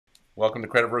Welcome to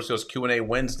Credit Versio's Q&A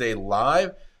Wednesday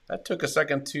live. That took a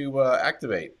second to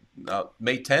activate.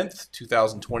 May 10th,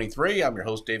 2023. I'm your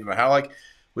host, David Michalek.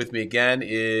 With me again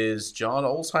is John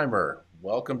Ulzheimer.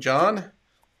 Welcome, John.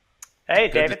 Hey,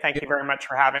 David. Thank you very much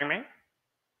for having me.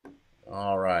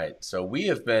 All right. So we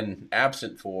have been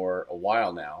absent for a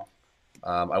while now.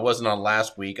 I wasn't on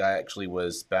last week. I actually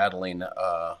was battling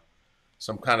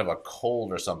some kind of a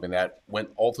cold or something that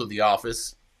went all through the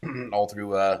office, all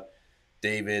through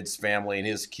David's family and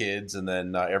his kids, and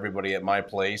then everybody at my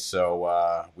place.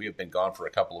 So we have been gone for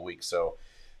a couple of weeks. So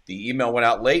the email went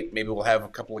out late. Maybe we'll have a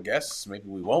couple of guests. Maybe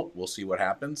we won't. We'll see what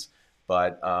happens.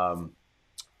 But,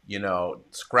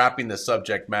 scrapping the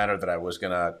subject matter that I was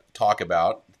going to talk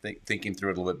about, thinking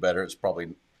through it a little bit better, it's probably,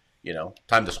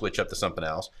 time to switch up to something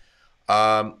else.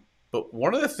 But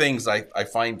one of the things I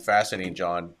find fascinating,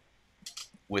 John,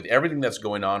 with everything that's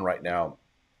going on right now,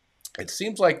 it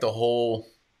seems like the whole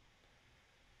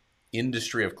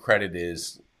industry of credit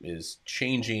is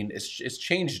changing. It's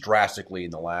changed drastically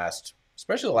in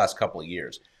especially the last couple of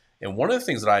years. And one of the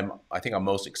things that I think I'm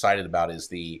most excited about is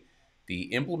the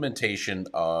implementation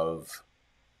of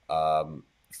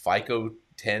FICO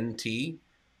 10T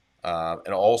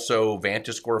and also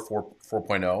VantageScore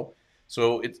 4.0.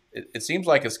 So it seems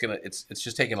like it's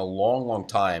just taking a long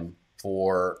time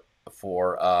for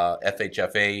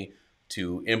FHFA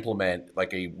to implement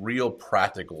like a real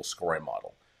practical scoring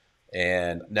model.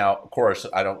 And now, of course,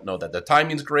 I don't know that the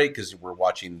timing's great because we're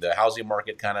watching the housing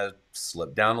market kind of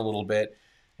slip down a little bit.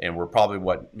 And we're probably,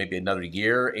 maybe another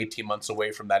year, 18 months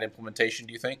away from that implementation,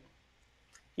 do you think?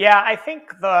 Yeah, I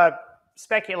think the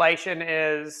speculation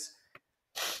is,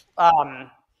 and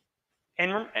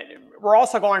we're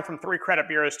also going from 3 credit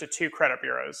bureaus to 2 credit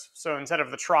bureaus. So instead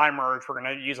of the tri-merge, we're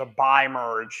going to use a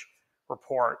bi-merge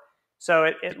report. So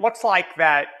it looks like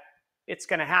that it's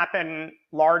going to happen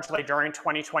largely during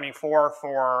 2024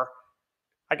 for,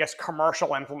 I guess,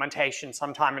 commercial implementation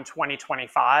sometime in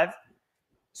 2025.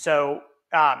 So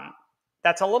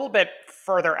that's a little bit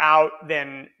further out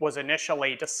than was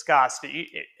initially discussed.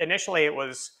 Initially, it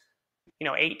was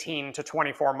 18 to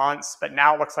 24 months, but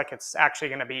now it looks like it's actually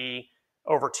going to be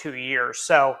over 2 years.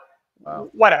 So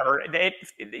whatever.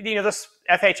 This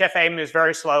FHFA moves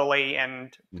very slowly,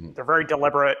 and they're very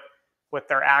deliberate with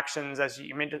their actions.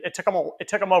 It took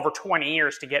them over 20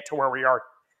 years to get to where we are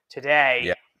today.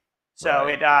 Yeah. So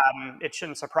it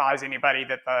shouldn't surprise anybody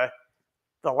that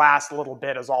the last little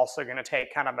bit is also going to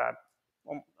take kind of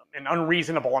an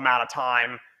unreasonable amount of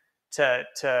time to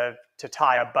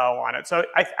tie a bow on it. So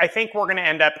I think we're going to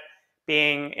end up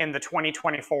being in the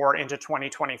 2024 into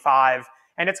 2025,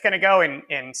 and it's going to go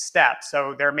in steps.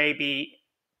 So there may be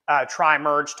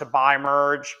tri-merge to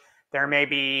bi-merge. There may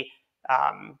be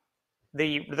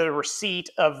the receipt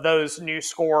of those new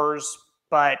scores,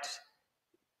 but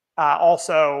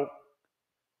also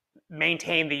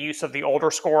maintain the use of the older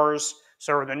scores.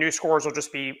 So the new scores will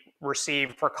just be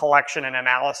received for collection and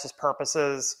analysis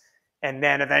purposes. And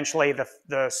then eventually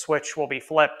the switch will be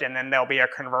flipped, and then there'll be a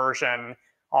conversion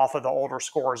off of the older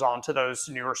scores onto those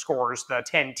newer scores, the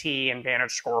 10T and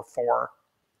VantageScore 4.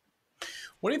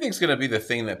 What do you think is going to be the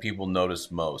thing that people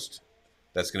notice most,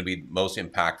 that's going to be most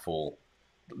impactful?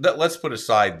 Let's put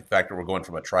aside the fact that we're going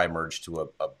from a tri-merge to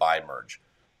a bi-merge.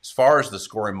 As far as the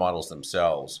scoring models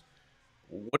themselves,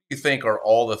 what do you think are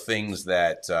all the things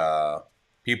that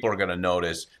people are going to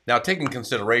notice? Now, taking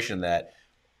consideration that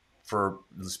for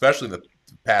especially the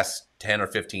past 10 or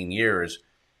 15 years,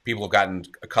 people have gotten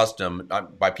accustomed,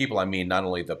 by people I mean not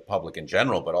only the public in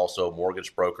general, but also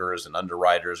mortgage brokers and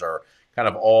underwriters are kind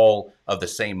of all of the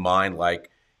same mind. Like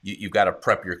you've got to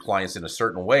prep your clients in a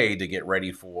certain way to get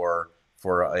ready for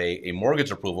a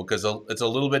mortgage approval, because it's a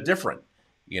little bit different.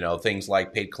 Things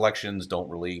like paid collections don't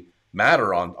really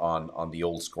matter on the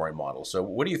old scoring model. So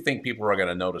what do you think people are going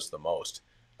to notice the most?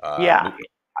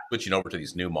 Switching over to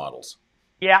these new models.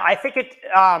 Yeah, I think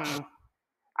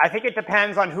it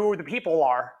depends on who the people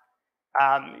are.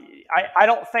 I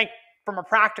don't think from a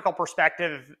practical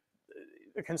perspective,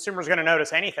 the consumer is going to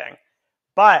notice anything.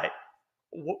 But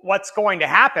what's going to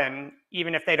happen,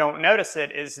 even if they don't notice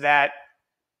it, is that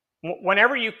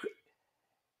whenever you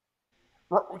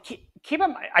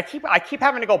I keep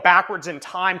having to go backwards in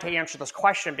time to answer this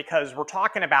question, because we're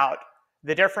talking about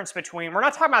the difference between, we're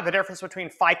not talking about the difference between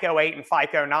FICO 8 and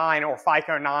FICO 9 or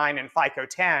FICO 9 and FICO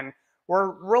 10.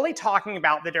 We're really talking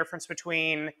about the difference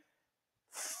between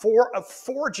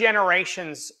four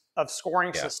generations of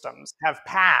scoring systems have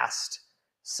passed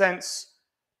since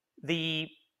the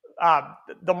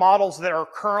models that are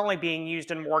currently being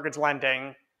used in mortgage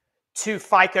lending to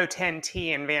FICO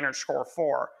 10T and VantageScore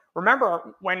 4.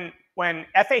 Remember, when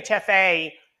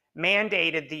FHFA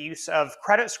mandated the use of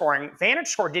credit scoring,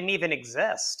 VantageScore didn't even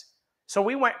exist. So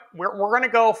we're going to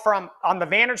go from, on the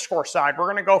VantageScore side, we're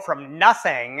going to go from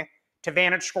nothing to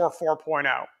VantageScore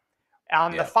 4.0.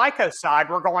 On the FICO side,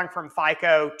 we're going from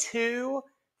FICO 2,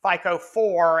 FICO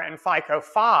 4, and FICO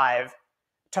 5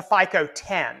 to FICO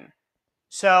 10.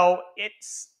 So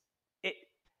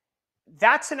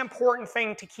that's an important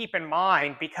thing to keep in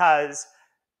mind, because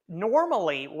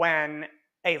normally when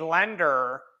a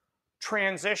lender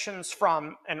transitions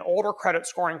from an older credit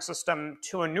scoring system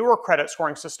to a newer credit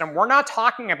scoring system, we're not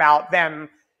talking about them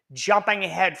jumping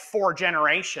ahead 4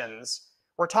 generations.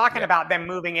 We're talking about them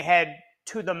moving ahead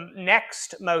to the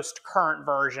next most current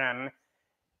version,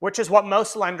 which is what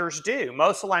most lenders do.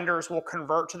 Most lenders will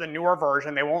convert to the newer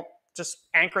version. They won't just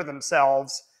anchor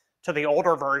themselves to the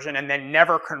older version and then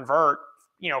never convert,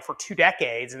 for 2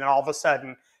 decades and then all of a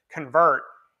sudden convert.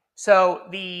 So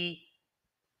the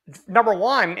number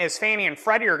one is Fannie and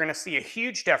Freddie are going to see a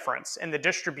huge difference in the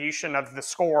distribution of the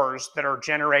scores that are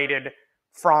generated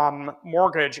from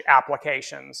mortgage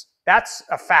applications. That's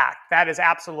a fact. That is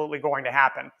absolutely going to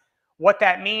happen. What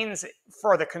that means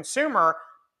for the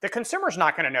consumer's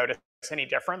not going to notice any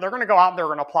different. They're going to go out and they're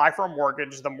going to apply for a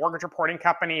mortgage. The mortgage reporting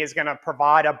company is going to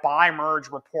provide a buy-merge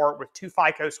report with 2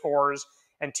 FICO scores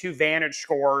and 2 Vantage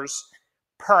scores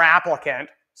per applicant.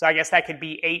 So I guess that could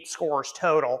be 8 scores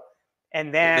total.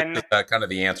 And then this is kind of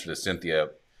the answer to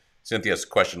Cynthia's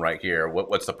question right here.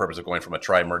 What's the purpose of going from a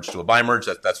tri-merge to a bi-merge?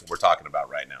 That's what we're talking about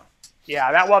right now.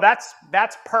 Yeah,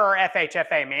 that's per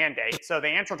FHFA mandate. So the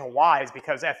answer to why is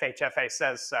because FHFA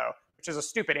says so, which is a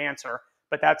stupid answer,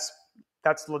 but that's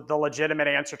the legitimate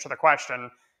answer to the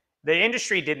question. The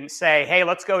industry didn't say, hey,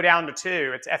 let's go down to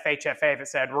 2. It's FHFA that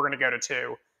said we're going to go to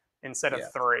 2 instead of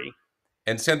 3.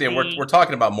 And Cynthia, we're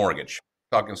talking about mortgage.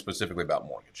 Talking specifically about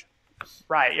mortgage.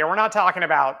 Right. Yeah, we're not talking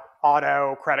about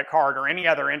auto, credit card, or any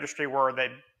other industry where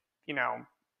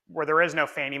where there is no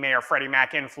Fannie Mae or Freddie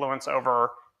Mac influence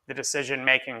over the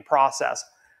decision-making process.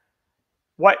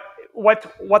 What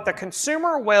the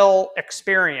consumer will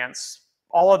experience,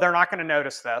 although they're not going to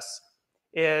notice this,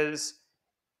 is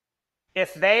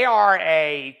if they are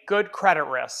a good credit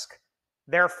risk,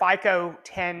 their FICO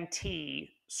 10T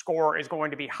score is going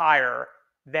to be higher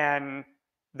than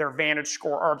their Vantage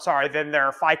score, than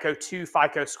their FICO 2,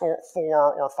 FICO score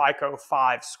 4, or FICO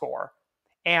 5 score.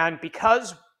 And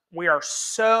because we are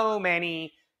so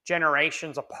many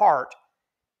generations apart,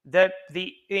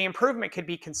 the improvement could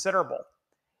be considerable.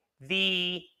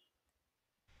 The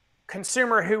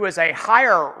consumer who is a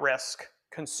higher risk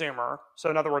consumer, so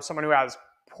in other words, someone who has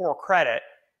poor credit,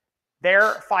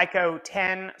 their FICO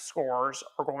 10 scores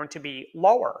are going to be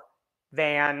lower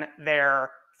than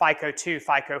their FICO 2,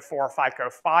 FICO 4, FICO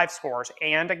 5 scores.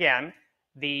 And again,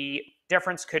 the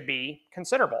difference could be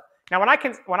considerable. Now,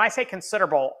 when I say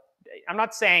considerable, I'm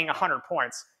not saying 100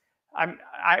 points,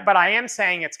 but I am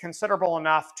saying it's considerable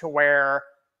enough to where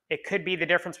it could be the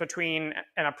difference between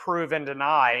an approve and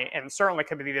deny, and certainly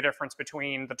could be the difference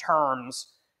between the terms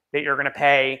that you're going to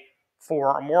pay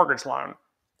for a mortgage loan.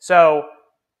 So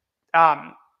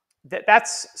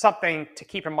that's something to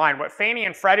keep in mind. What Fannie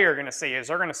and Freddie are going to see is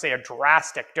they're going to see a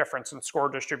drastic difference in score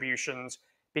distributions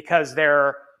because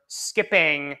they're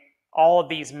skipping all of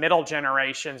these middle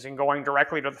generations and going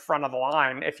directly to the front of the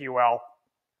line, if you will.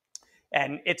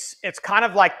 And it's kind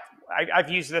of like, I've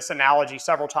used this analogy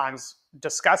several times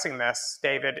discussing this,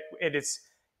 David. It is,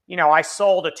 I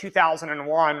sold a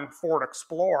 2001 Ford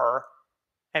Explorer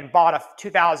and bought a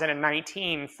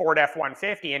 2019 Ford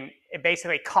F-150, and it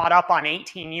basically caught up on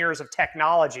 18 years of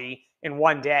technology in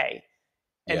one day.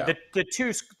 And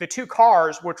the two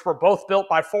cars, which were both built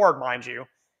by Ford, mind you,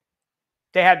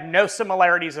 they had no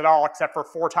similarities at all except for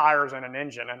 4 tires and an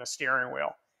engine and a steering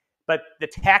wheel. But the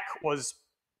tech was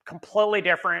completely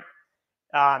different.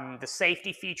 The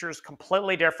safety features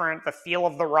completely different. The feel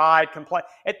of the ride,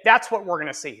 that's what we're going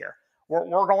to see here.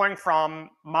 We're going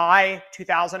from my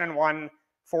 2001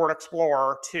 Ford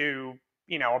Explorer to,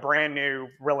 a brand new,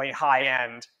 really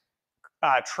high-end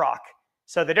truck.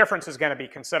 So the difference is going to be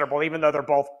considerable, even though they're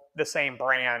both the same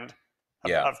brand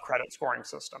of credit scoring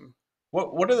system.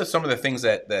 What are some of the things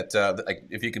that like,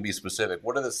 if you can be specific,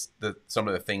 what are some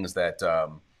of the things that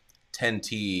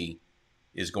 10T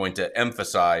is going to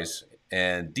emphasize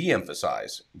and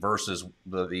de-emphasize versus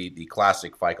the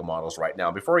classic FICO models right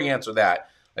now? Before we answer that,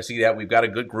 I see that we've got a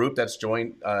good group that's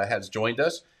has joined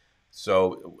us.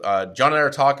 So John and I are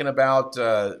talking about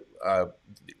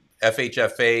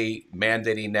FHFA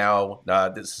mandating now.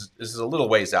 This is a little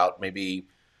ways out, maybe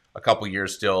a couple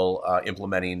years still,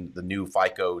 implementing the new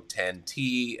FICO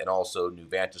 10T and also new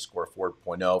VantageScore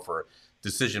 4.0 for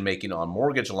decision making on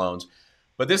mortgage loans.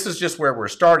 But this is just where we're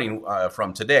starting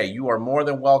from today. You are more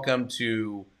than welcome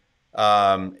to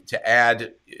add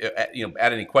add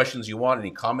any questions you want,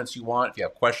 any comments you want. If you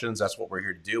have questions, that's what we're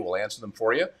here to do. We'll answer them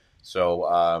for you.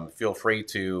 So feel free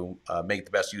to make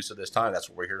the best use of this time. That's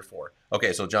what we're here for.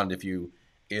 Okay, so John, if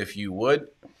you would.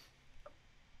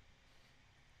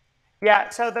 Yeah,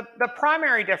 so the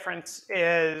primary difference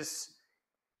is,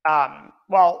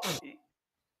 well,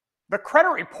 the credit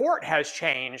report has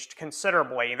changed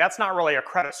considerably. That's not really a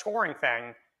credit scoring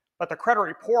thing, but the credit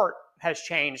report has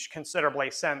changed considerably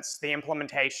since the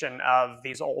implementation of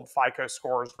these old FICO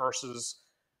scores versus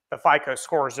the FICO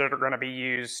scores that are going to be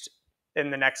used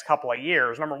in the next couple of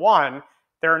years. Number one,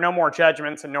 there are no more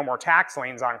judgments and no more tax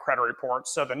liens on credit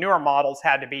reports. So the newer models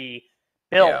had to be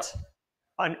Yeah.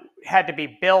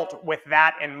 built with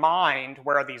that in mind,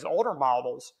 where these older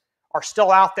models are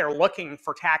still out there looking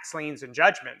for tax liens and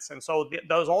judgments. And so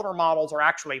those older models are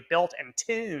actually built and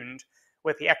tuned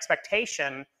with the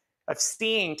expectation of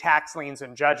seeing tax liens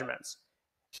and judgments.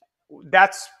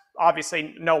 That's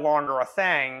obviously no longer a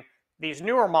thing. These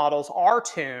newer models are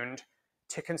tuned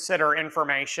to consider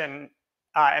information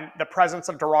and the presence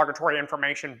of derogatory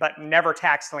information, but never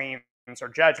tax liens or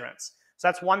judgments. So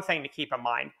that's one thing to keep in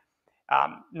mind.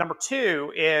 Number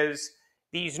two is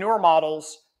these newer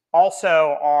models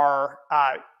also are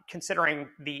considering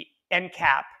the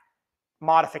NCAP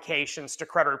modifications to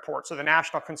credit reports. So the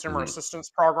National Consumer Assistance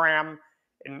Program,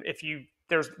 and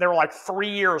there were like 3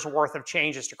 years worth of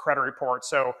changes to credit reports.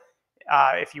 So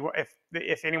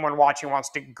if anyone watching wants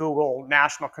to Google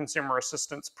National Consumer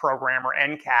Assistance Program or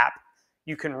NCAP,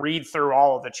 you can read through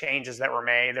all of the changes that were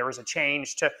made. There was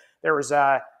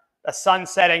a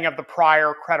sunsetting of the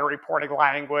prior credit reporting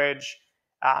language.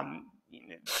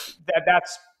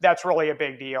 That's really a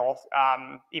big deal,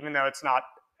 even though it's not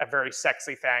a very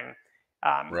sexy thing.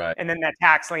 Right. And then that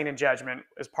tax lien and judgment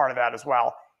is part of that as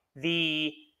well.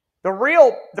 The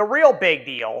real big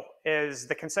deal is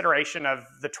the consideration of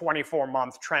the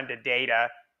 24-month trended data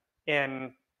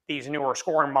in these newer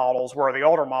scoring models, where the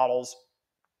older models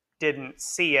didn't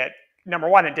see it. Number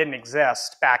one, it didn't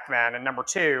exist back then, and number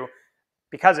two,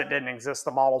 because it didn't exist,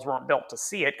 the models weren't built to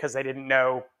see it because they didn't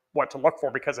know what to look for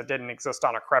because it didn't exist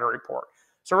on a credit report.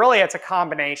 So really, it's a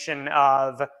combination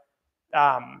of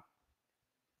a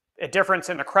difference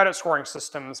in the credit scoring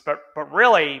systems, but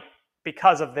really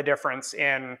because of the difference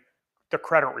in the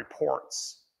credit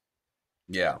reports.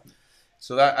 Yeah.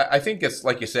 So I think it's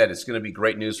like you said, it's going to be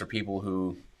great news for people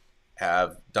who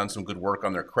have done some good work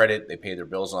on their credit. They pay their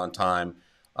bills on time.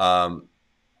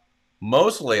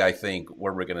 Mostly, I think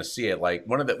where we're going to see it, like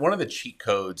one of the cheat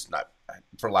codes, not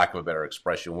for lack of a better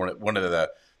expression, one of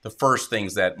the first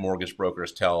things that mortgage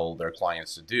brokers tell their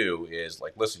clients to do is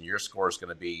like, listen, your score is going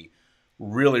to be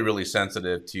really, really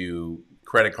sensitive to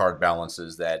credit card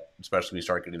balances that, especially when you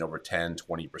start getting over 10,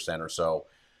 20% or so,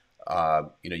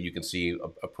 you can see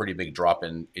a pretty big drop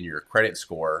in your credit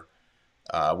score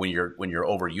when you're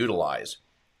overutilized.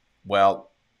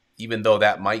 Well, even though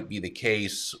that might be the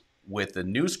case with the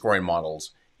new scoring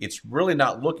models, it's really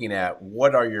not looking at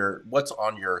what's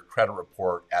on your credit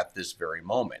report at this very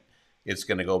moment. It's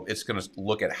going to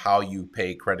look at how you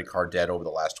pay credit card debt over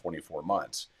the last 24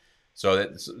 months. So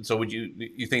would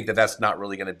you think that that's not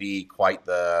really going to be quite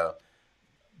the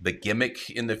gimmick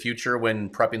in the future when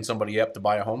prepping somebody up to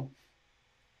buy a home?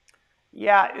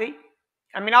 Yeah,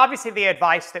 I mean, obviously the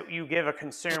advice that you give a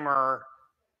consumer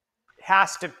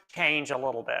has to change a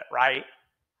little bit, right?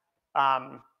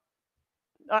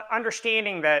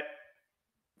 Understanding that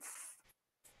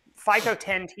FICO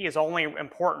 10T is only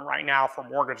important right now for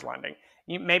mortgage lending.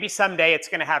 Maybe someday it's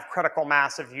going to have critical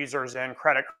mass of users in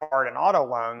credit card and auto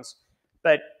loans,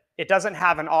 but it doesn't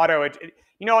have an auto.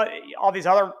 All these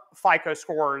other FICO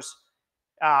scores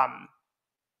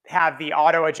have the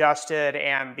auto adjusted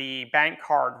and the bank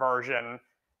card version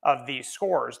of these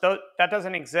scores. That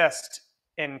doesn't exist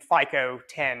in FICO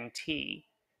 10T.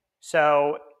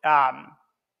 So,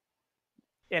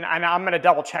 and I'm going to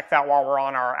double check that while we're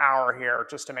on our hour here,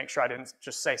 just to make sure I didn't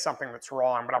just say something that's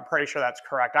wrong, but I'm pretty sure that's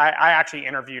correct. I actually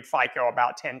interviewed FICO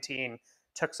about 10T and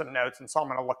took some notes, and so I'm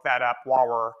going to look that up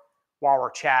while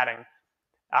we're chatting.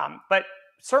 But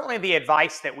certainly the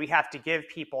advice that we have to give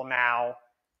people now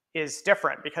is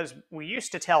different, because we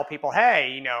used to tell people,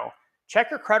 hey, check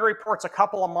your credit reports a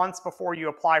couple of months before you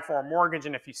apply for a mortgage,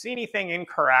 and if you see anything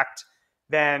incorrect,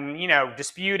 then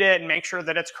dispute it and make sure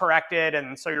that it's corrected,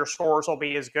 and so your scores will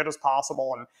be as good as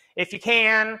possible. And if you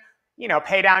can,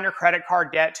 pay down your credit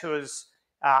card debt to as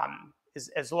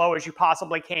low as you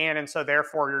possibly can, and so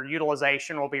therefore your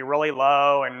utilization will be really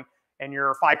low, and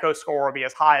your FICO score will be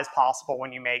as high as possible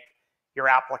when you make your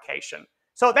application.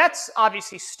 So that's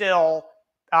obviously still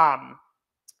um,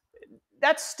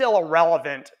 that's still a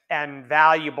relevant and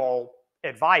valuable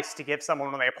advice to give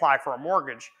someone when they apply for a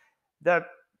mortgage. The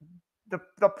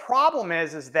the problem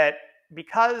is that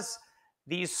because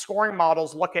these scoring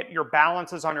models look at your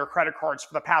balances on your credit cards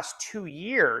for the past 2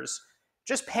 years,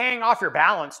 just paying off your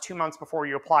balance 2 months before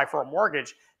you apply for a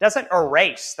mortgage doesn't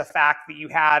erase the fact that you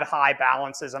had high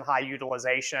balances and high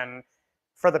utilization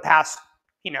for the past,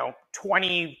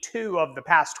 22 of the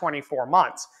past 24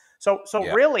 months. So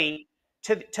Yeah. really,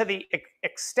 to the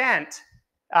extent,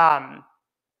 um,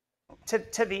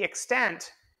 to the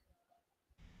extent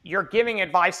you're giving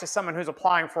advice to someone who's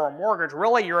applying for a mortgage,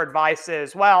 really your advice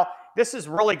is, well, this is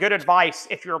really good advice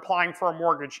if you're applying for a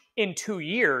mortgage in 2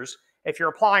 years. If you're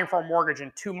applying for a mortgage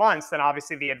in 2 months, then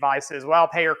obviously the advice is, well,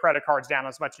 pay your credit cards down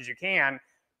as much as you can.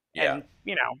 Yeah. And,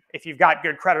 if you've got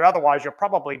good credit otherwise, you'll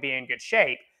probably be in good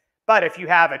shape. But if you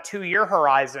have a 2-year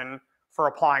horizon for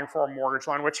applying for a mortgage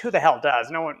loan, which who the hell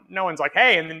does? No one's like,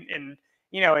 hey, in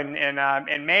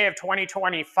May of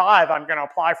 2025, I'm going to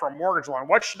apply for a mortgage loan.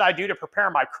 What should I do to prepare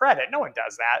my credit? No one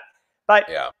does that. But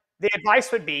Yeah. the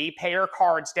advice would be pay your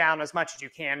cards down as much as you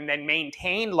can and then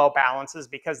maintain low balances,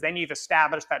 because then you've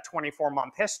established that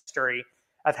 24-month history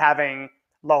of having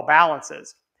low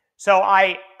balances. So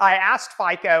I asked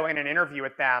FICO in an interview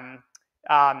with them,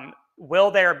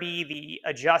 will there be the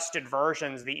adjusted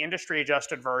versions, the industry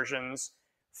adjusted versions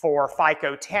for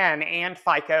FICO 10 and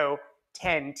FICO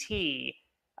 10T?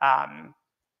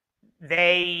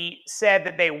 They said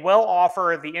that they will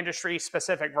offer the industry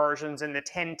specific versions in the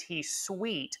 10T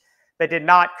suite, but did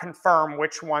not confirm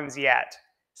which ones yet.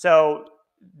 So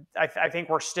I think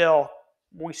we still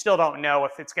don't know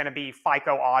if it's going to be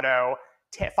FICO Auto,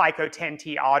 FICO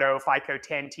 10T Auto, FICO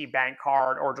 10T Bank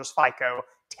Card, or just FICO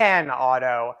 10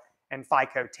 Auto and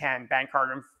FICO 10 Bank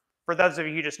Card. And for those of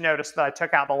you who just noticed that I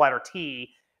took out the letter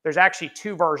T, there's actually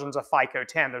two versions of FICO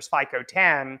 10. There's FICO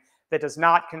 10 that does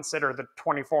not consider the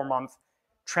 24-month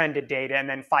trended data, and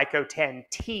then FICO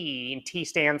 10T, and T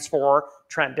stands for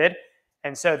trended,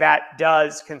 and so that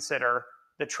does consider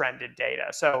the trended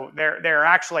data. So there are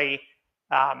actually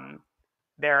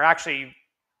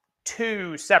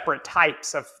two separate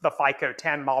types of the FICO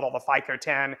 10 model: the FICO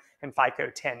 10 and FICO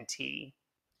 10T.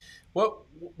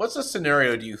 What's a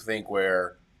scenario do you think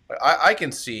where I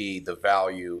can see the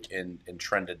value in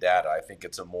trended data? I think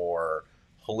it's a more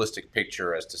holistic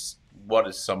picture as to what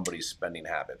is somebody's spending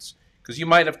habits, because you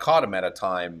might have caught them at a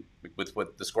time with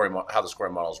the scoring, how the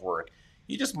scoring models work.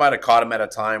 You just might have caught them at a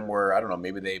time where, I don't know,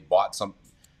 maybe they bought some,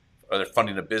 or they're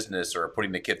funding a business or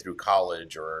putting the kid through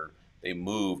college, or they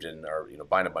moved and are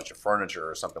buying a bunch of furniture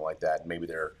or something like that. Maybe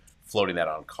they're floating that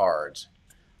on cards,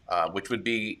 which would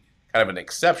be kind of an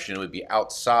exception. It would be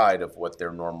outside of what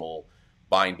their normal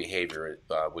buying behavior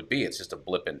would be. It's just a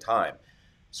blip in time.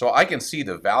 So I can see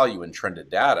the value in trended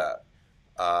data.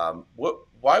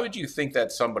 Why would you think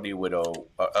that somebody would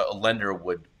a lender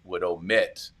would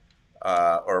omit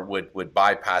or would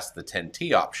bypass the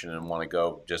 10T option and want to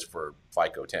go just for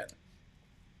FICO 10?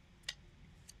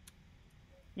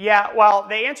 Yeah, well,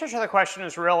 the answer to the question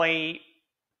is really,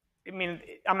 I'm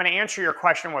going to answer your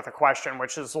question with a question,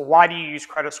 which is, why do you use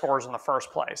credit scores in the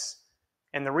first place?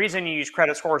 And the reason you use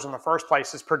credit scores in the first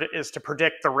place is to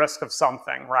predict the risk of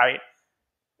something, right?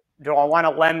 Do I want to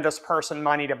lend this person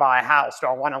money to buy a house? Do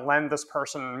I want to lend this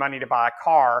person money to buy a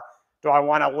car? Do I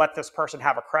want to let this person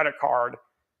have a credit card?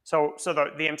 So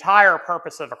the entire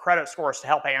purpose of a credit score is to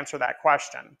help answer that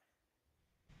question.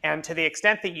 And to the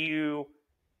extent that you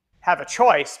have a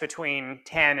choice between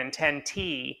 10 and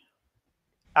 10T,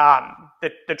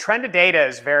 the trended data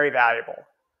is very valuable.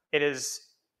 It is,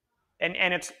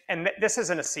 and this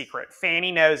isn't a secret.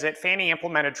 Fannie knows it. Fannie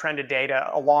implemented trended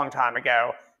data a long time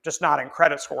ago, just not in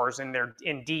credit scores. In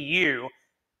DU,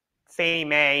 Fannie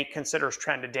Mae considers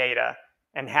trended data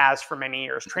and has for many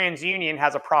years. TransUnion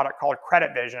has a product called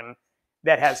Credit Vision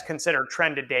that has considered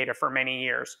trended data for many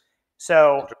years.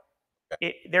 So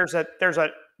there's a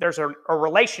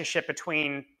relationship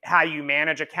between how you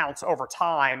manage accounts over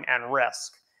time and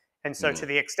risk. And so to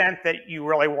the extent that you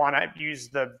really want to use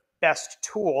the best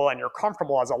tool and you're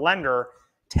comfortable as a lender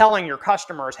telling your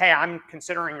customers, hey, I'm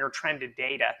considering your trended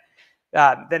data,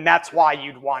 then that's why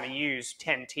you'd want to use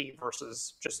 10T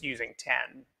versus just using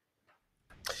 10.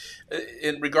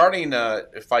 Regarding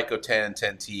FICO 10,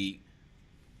 10T,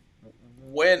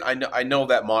 when I know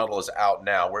that model is out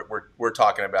now, we're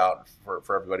talking about,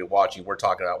 for everybody watching, we're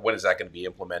talking about when is that going to be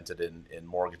implemented in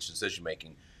mortgage decision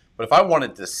making. But if I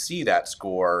wanted to see that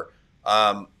score,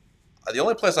 the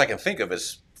only place I can think of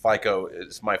is FICO,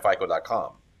 is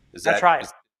myfico.com. That's right.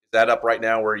 Is that up right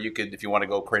now where you could, if you want to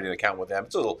go create an account with them?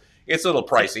 It's a little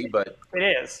pricey, but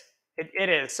it It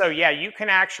is. So yeah, you can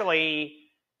actually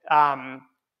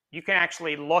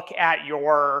look at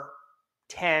your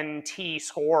 10T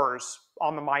scores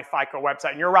on the MyFICO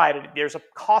website. And you're right, there's a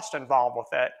cost involved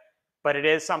with it, but it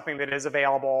is something that is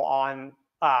available on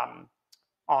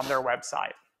their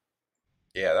website.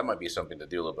 Yeah, that might be something to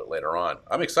do a little bit later on.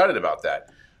 I'm excited about that.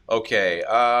 Okay.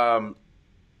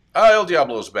 El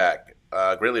Diablo's back.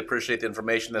 Greatly appreciate the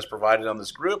information that's provided on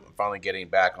this group. I'm finally getting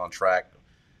back on track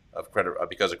of credit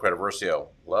because of Credit Versio.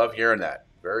 Love hearing that.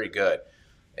 Very good.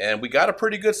 And we got a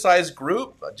pretty good sized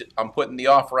group. I'm putting the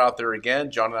offer out there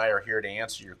again. John and I are here to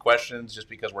answer your questions. Just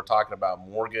because we're talking about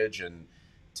mortgage and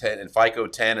FICO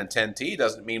 10 and 10T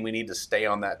doesn't mean we need to stay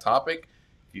on that topic.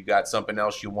 If you got something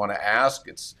else you want to ask,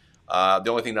 it's the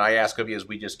only thing that I ask of you is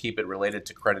we just keep it related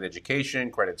to credit education,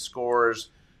 credit scores,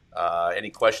 any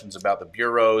questions about the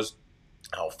bureaus,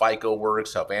 how FICO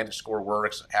works, how VantageScore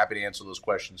works. Happy to answer those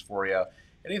questions for you.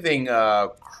 Anything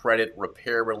credit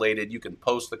repair related, you can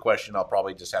post the question. I'll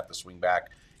probably just have to swing back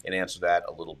and answer that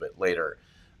a little bit later.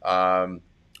 All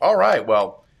right.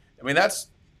 Well, I mean, that's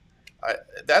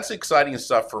exciting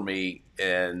stuff for me.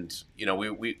 And, you know,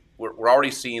 we're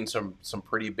already seeing some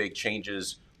pretty big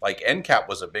changes. Like NCAP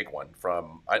was a big one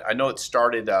from, I know it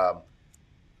started,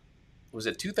 was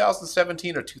it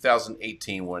 2017 or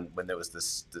 2018 when there was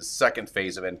the second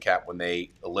phase of NCAP when they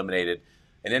eliminated,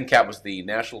 and NCAP was the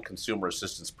National Consumer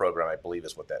Assistance Program, I believe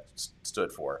is what that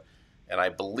stood for. And I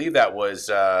believe that was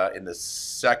in the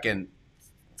second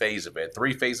phase of it.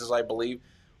 3 phases, I believe.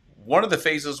 One of the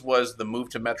phases was the move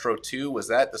to Metro 2. Was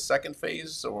that the second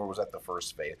phase or was that the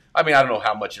first phase? I mean, I don't know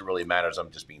how much it really matters. I'm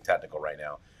just being technical right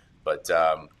now. But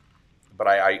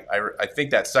I think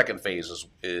that second phase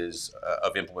is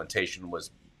of implementation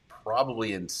was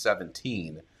probably in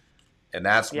 17. And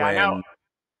that's Yeah, I know. when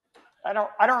I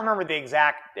don't remember the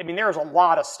exact. I mean, there was a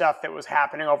lot of stuff that was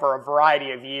happening over a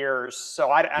variety of years.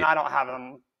 So I don't have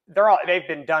them. They've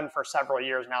been done for several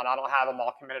years now, and I don't have them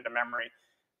all committed to memory.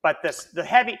 But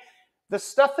the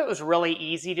stuff that was really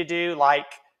easy to do,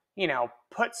 like, you know,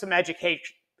 put some educational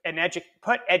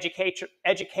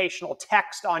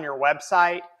text on your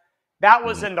website. That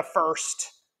was in the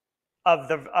first of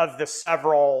the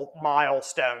several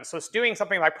milestones. So it's doing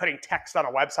something like putting text on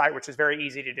a website, which is very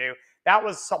easy to do. That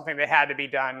was something that had to be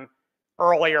done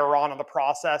earlier on in the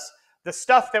process. The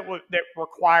stuff that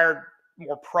required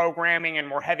more programming and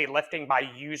more heavy lifting by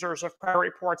users of credit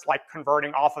reports, like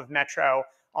converting off of Metro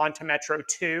onto Metro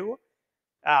 2,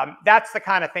 that's the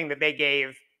kind of thing that they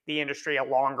gave the industry a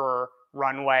longer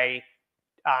runway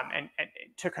and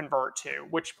to convert to,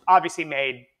 which obviously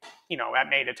made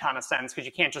a ton of sense, because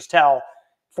you can't just tell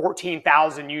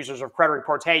 14,000 users of credit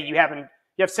reports, hey, you have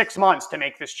 6 months to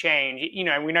make this change. You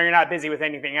know, we know you're not busy with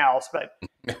anything else, but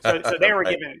so they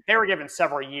were given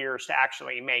several years to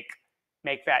actually make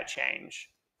that change.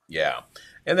 Yeah,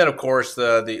 and then of course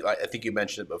I think you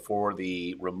mentioned it before,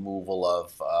 the removal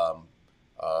of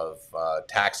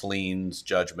tax liens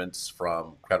judgments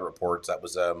from credit reports. That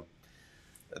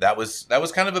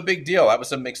was kind of a big deal. That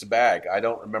was a mixed bag. I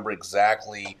don't remember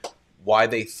exactly why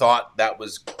they thought that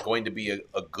was going to be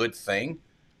a good thing.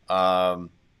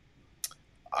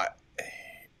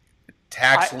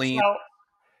 Tax lien.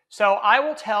 So I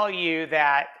will tell you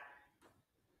that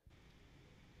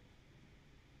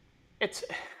it's.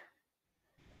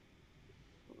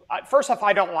 First off,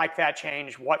 I don't like that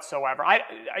change whatsoever. I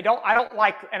don't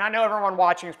like, and I know everyone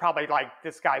watching is probably like,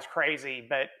 this guy's crazy,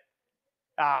 but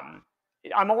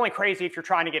I'm only crazy if you're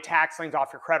trying to get tax liens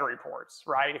off your credit reports,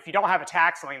 right? If you don't have a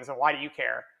tax lien, then why do you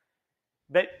care?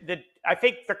 But I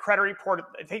think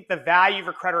the value of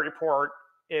a credit report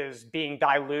is being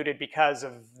diluted because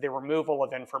of the removal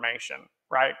of information,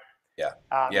 right? Yeah.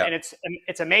 And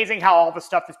it's amazing how all the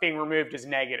stuff that's being removed is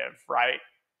negative, right?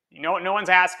 No one's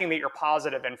asking that your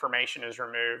positive information is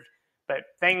removed, but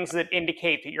things that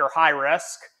indicate that you're high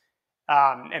risk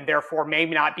and therefore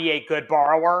maybe not be a good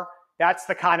borrower, that's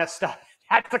the kind of stuff.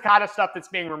 That's the kind of stuff that's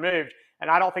being removed, and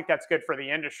I don't think that's good for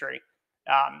the industry.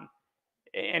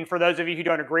 And for those of you who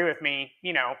don't agree with me,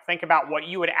 think about what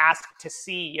you would ask to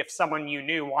see if someone you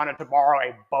knew wanted to borrow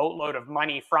a boatload of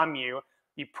money from you.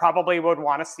 You probably would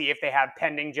want to see if they have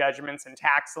pending judgments and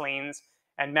tax liens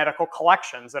and medical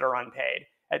collections that are unpaid.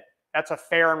 That's a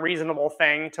fair and reasonable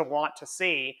thing to want to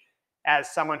see as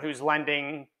someone who's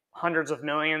lending hundreds of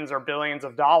millions or billions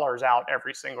of dollars out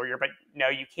every single year. But no,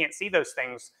 you can't see those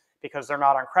things because they're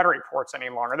not on credit reports any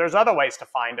longer. There's other ways to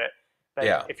find it.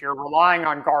 But if you're relying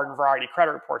on garden variety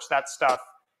credit reports, that stuff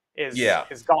is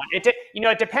gone.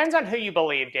 It depends on who you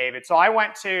believe, David. So I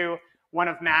went to one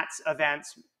of Matt's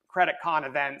events, CreditCon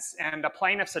events, and a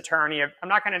plaintiff's attorney, I'm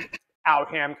not going to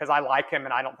out him because I like him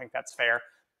and I don't think that's fair.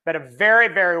 but a very,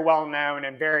 very well-known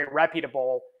and very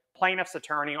reputable plaintiff's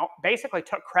attorney basically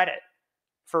took credit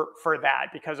for that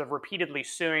because of repeatedly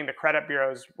suing the credit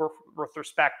bureaus with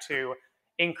respect to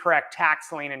incorrect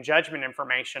tax lien and judgment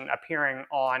information appearing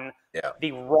on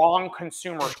the wrong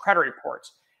consumer's credit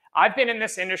reports. I've been in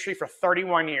this industry for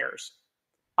 31 years.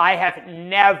 I have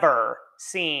never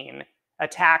seen a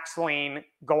tax lien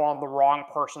go on the wrong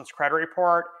person's credit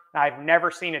report. And I've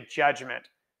never seen a judgment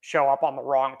show up on the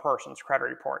wrong person's credit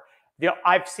report.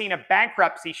 I've seen a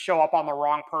bankruptcy show up on the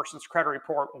wrong person's credit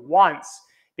report once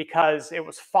because it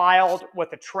was filed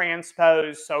with a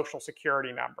transposed social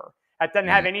security number. That doesn't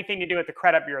have anything to do with the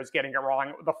credit bureaus getting it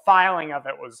wrong. The filing of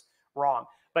it was wrong.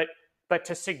 But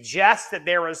to suggest that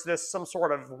there was some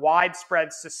sort of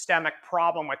widespread systemic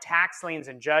problem with tax liens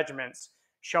and judgments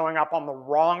showing up on the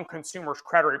wrong consumer's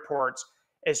credit reports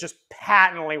is just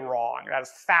patently wrong. That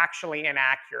is factually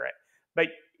inaccurate. But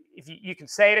if you can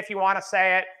say it if you want to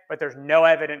say it, but there's no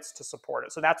evidence to support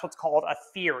it. So that's what's called a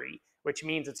theory, which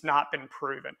means it's not been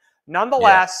proven.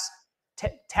 Nonetheless,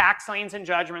 tax liens and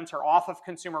judgments are off of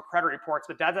consumer credit reports,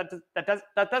 but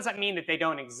that doesn't mean that they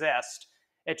don't exist.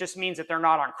 It just means that they're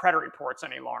not on credit reports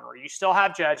any longer. You still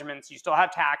have judgments, you still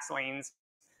have tax liens.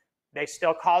 They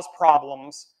still cause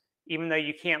problems, even though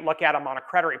you can't look at them on a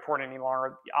credit report any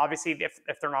longer. Obviously,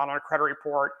 if they're not on a credit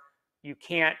report, you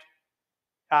can't.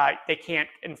 They can't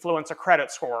influence a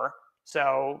credit score.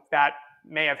 So that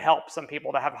may have helped some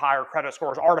people to have higher credit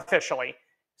scores artificially.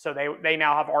 So they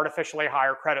now have artificially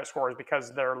higher credit scores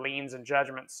because their liens and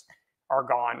judgments are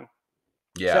gone.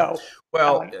 Yeah. So,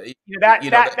 well,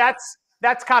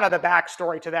 that's kind of the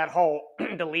backstory to that whole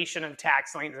deletion of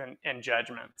tax liens and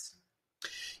judgments.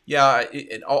 Yeah,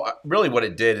 really what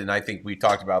it did, and I think we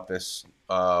talked about this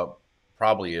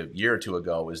probably a year or two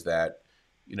ago, is that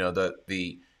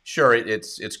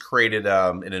it's created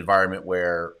an environment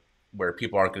where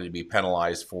people aren't going to be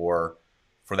penalized for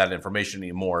that information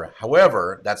anymore.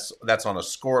 However, that's on a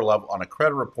score level, on a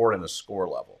credit report and a score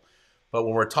level. But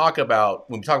when we talk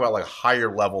about like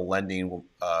higher level lending,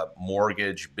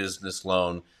 mortgage, business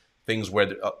loan, things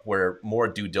where more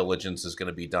due diligence is going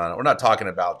to be done. We're not talking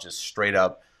about just straight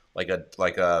up like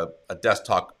a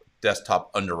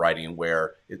desktop underwriting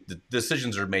where the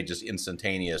decisions are made just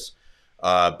instantaneous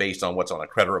based on what's on a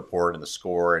credit report and the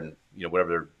score and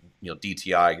whatever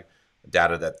DTI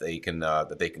data that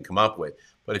they can come up with.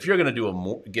 But if you're going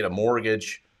to get a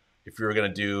mortgage, if you're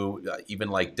going to do even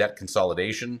like debt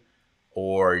consolidation,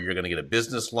 or you're going to get a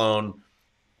business loan,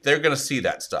 they're going to see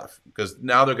that stuff because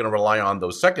now they're going to rely on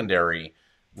those secondary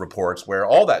reports where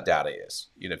all that data is.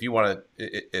 If you want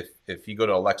to, if you go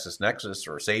to a LexisNexis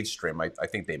or SageStream, I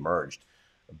think they merged,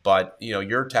 but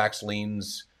your tax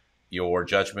liens, your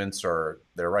judgments they're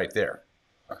right there.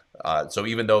 So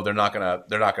even though they're not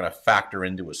gonna factor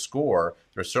into a score,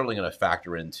 they're certainly going to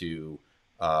factor into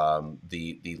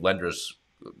the lender's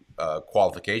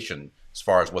qualification as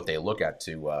far as what they look at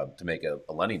to make a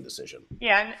lending decision.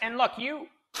 Yeah, and look,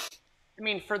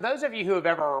 for those of you who have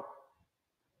ever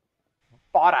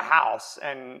bought a house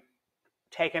and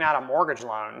taken out a mortgage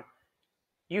loan,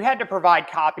 you had to provide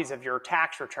copies of your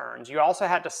tax returns. You also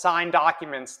had to sign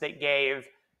documents that gave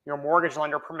your mortgage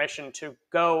lender permission to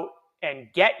go and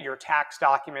get your tax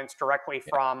documents directly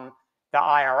from the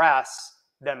IRS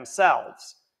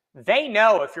themselves. They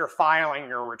know if you're filing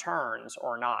your returns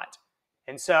or not.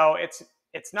 And so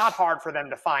it's not hard for them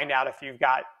to find out if you've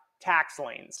got tax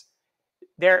liens.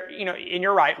 And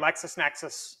you're right,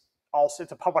 LexisNexis also,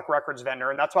 it's a public records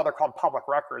vendor, and that's why they're called public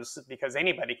records, because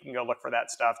anybody can go look for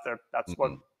that stuff. That's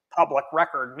what public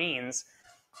record means.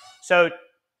 So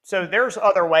there's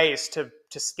other ways to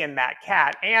skin that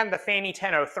cat. And the Fannie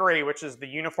 1003, which is the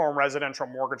Uniform Residential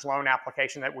Mortgage Loan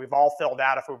application that we've all filled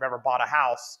out if we've ever bought a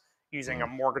house using a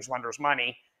mortgage lender's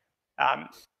money.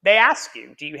 They ask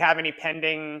you, do you have any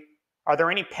are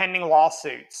there any pending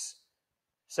lawsuits?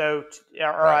 So, do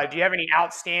you have any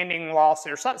outstanding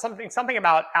lawsuits or something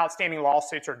about outstanding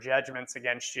lawsuits or judgments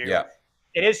against you? Yeah.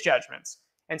 It is judgments.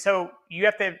 And so you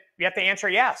have to answer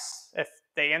yes. If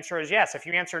the answer is yes, if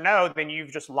you answer no, then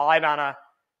you've just lied on a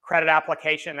credit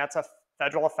application. That's a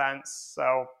federal offense.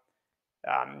 So,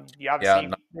 you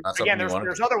obviously, again,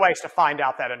 there's other ways to find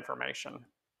out that information.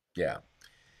 Yeah.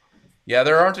 Yeah,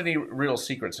 there aren't any real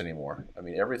secrets anymore.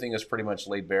 Everything is pretty much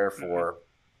laid bare for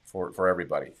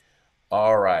everybody.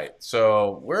 All right,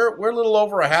 so we're a little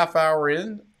over a half hour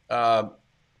in.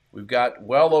 We've got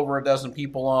well over a dozen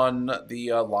people on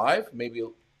the live. Maybe,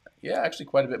 actually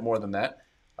quite a bit more than that.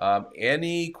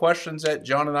 Any questions that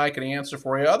John and I can answer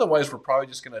for you? Otherwise, we're probably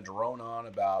just going to drone on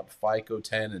about FICO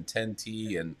 10 and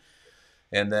 10T and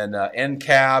and then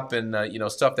NCAP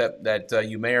and stuff that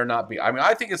you may or not be. I mean,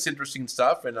 I think it's interesting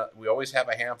stuff, and we always have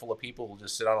a handful of people who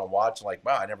just sit on and watch, like,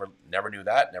 wow, I never knew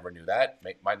that, never knew that.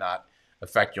 Might not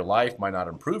affect your life, might not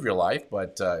improve your life,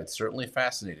 but it's certainly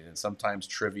fascinating. And sometimes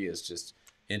trivia is just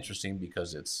interesting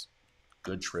because it's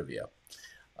good trivia.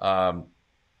 All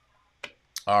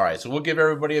right, so we'll give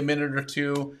everybody a minute or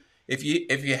two. If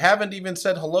you haven't even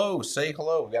said hello, say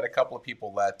hello. We got a couple of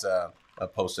people that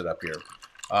posted up here.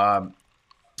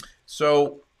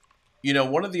 So,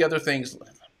 one of the other things.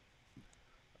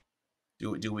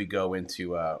 Do we go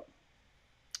into? Oh,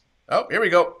 here we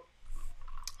go.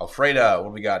 Alfreda, what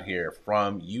do we got here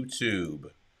from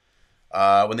YouTube?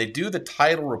 When they do the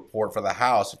title report for the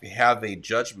house, if you have a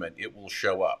judgment, it will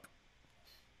show up.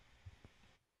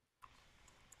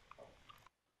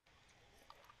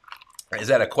 Is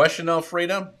that a question,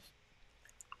 Alfreda?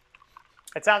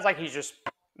 It sounds like he's just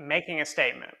making a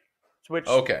statement, which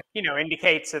Okay.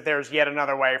 indicates that there's yet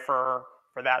another way for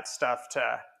that stuff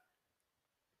to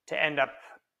end up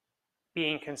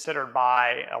being considered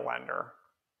by a lender.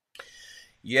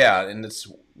 Yeah, and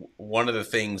it's one of the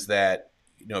things that,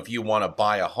 if you want to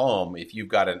buy a home, if you've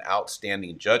got an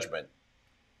outstanding judgment,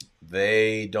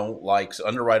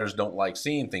 underwriters don't like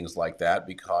seeing things like that,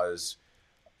 because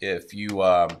if you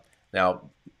now,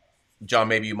 John,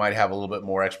 maybe you might have a little bit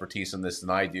more expertise in this than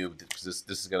I do, because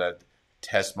this is going to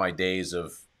test my days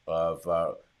of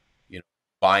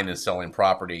buying and selling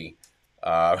property.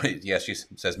 Yes, she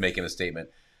says making a statement.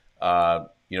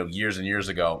 Years and years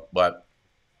ago, but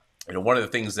one of the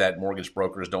things that mortgage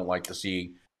brokers don't like to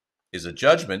see is a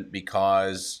judgment,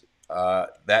 because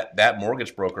that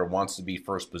mortgage broker wants to be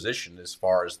first position as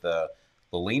far as the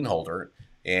lien holder.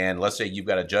 And let's say you've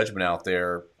got a judgment out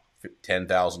there, $10,000,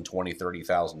 $20,000,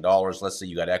 $30,000. Let's say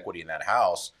you got equity in that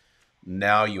house.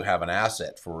 Now you have an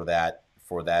asset for that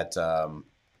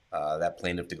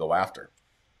plaintiff to go after.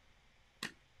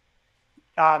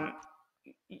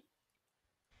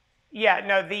 Yeah,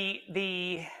 no,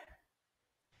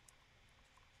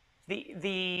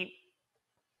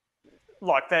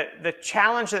 look, the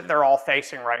challenge that they're all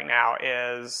facing right now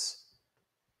is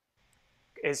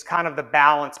kind of the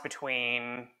balance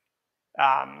between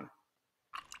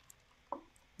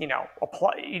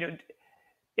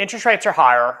interest rates are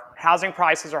higher, housing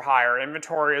prices are higher,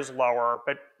 inventory is lower,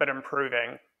 but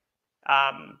improving.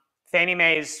 Fannie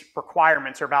Mae's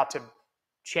requirements are about to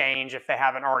change, if they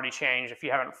haven't already changed, if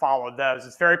you haven't followed those.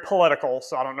 It's very political,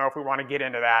 so I don't know if we want to get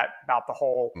into that, about the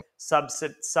whole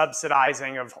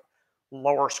subsidizing of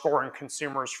lower scoring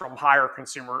consumers from higher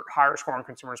scoring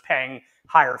consumers paying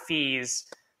higher fees.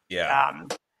 Yeah.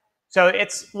 So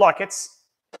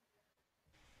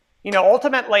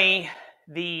ultimately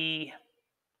the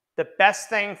best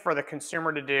thing for the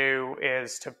consumer to do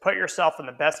is to put yourself in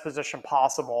the best position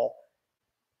possible.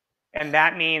 And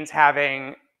that means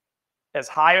having as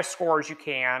high a score as you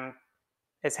can,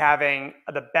 is having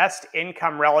the best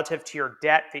income relative to your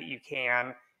debt that you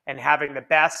can, and having the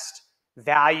best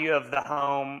value of the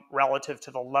home relative to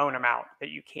the loan amount that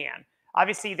you can.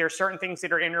 Obviously, there's certain things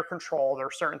that are in your control. There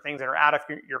are certain things that are out of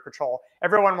your control.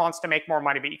 Everyone wants to make more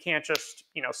money, but you can't just,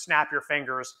 snap your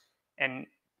fingers and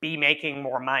be making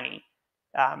more money.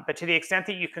 But to the extent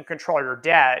that you can control your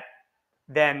debt,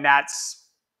 then that's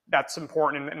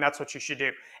important, and that's what you should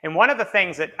do. And one of the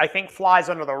things that I think flies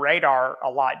under the radar a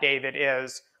lot, David,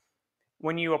 is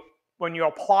when you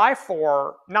apply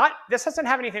for, this doesn't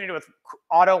have anything to do with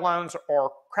auto loans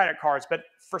or credit cards, but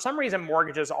for some reason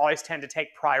mortgages always tend to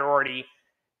take priority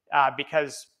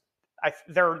because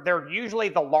they're usually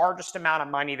the largest amount of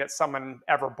money that someone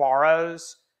ever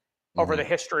borrows over the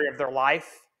history of their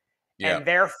life. Yeah. And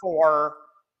therefore,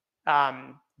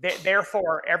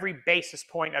 every basis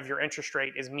point of your interest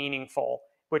rate is meaningful,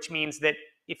 which means that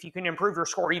if you can improve your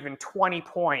score even 20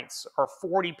 points or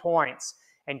 40 points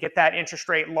and get that interest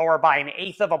rate lower by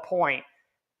 1/8 of a point,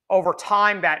 over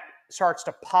time that starts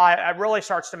to it really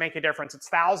starts to make a difference. It's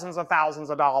thousands and thousands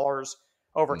of dollars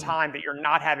over time that you're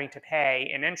not having to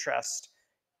pay in interest,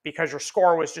 because your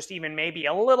score was just even maybe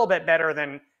a little bit better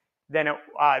than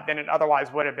it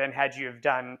otherwise would have been had you have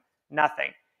done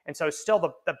nothing. And so still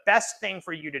the best thing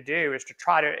for you to do is to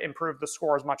try to improve the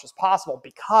score as much as possible,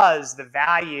 because the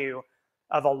value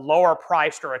of a lower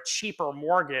priced or a cheaper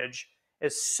mortgage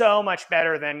is so much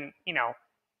better than,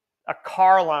 a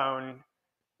car loan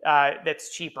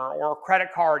that's cheaper, or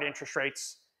credit card interest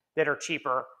rates that are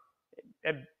cheaper.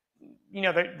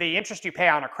 The interest you pay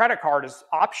on a credit card is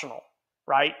optional,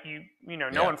 right?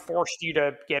 No one forced you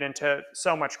to get into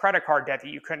so much credit card debt that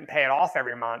you couldn't pay it off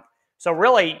every month. So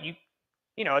really,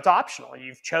 it's optional.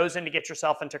 You've chosen to get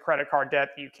yourself into credit card debt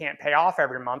that you can't pay off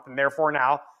every month, and therefore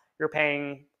now you're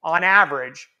paying on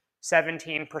average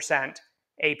 17%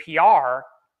 APR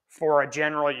for a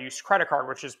general use credit card,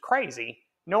 which is crazy.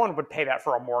 No one would pay that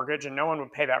for a mortgage, and no one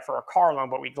would pay that for a car loan,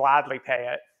 but we'd gladly pay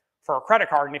it for a credit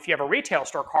card. And if you have a retail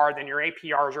store card, then your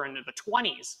APRs are into the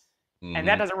 20s. And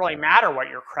that doesn't really matter what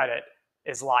your credit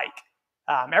is like.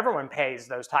 Everyone pays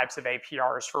those types of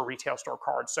APRs for retail store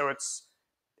cards. So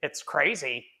it's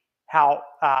crazy how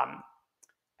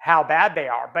bad they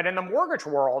are. But in the mortgage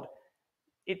world,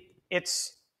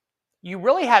 it's you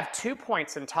really have 2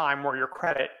 points in time where your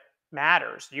credit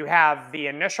matters. You have the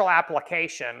initial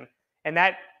application, and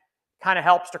that kind of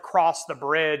helps to cross the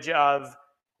bridge of,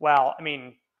 well, I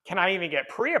mean, can I even get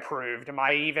pre-approved? Am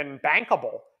I even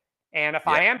bankable? And if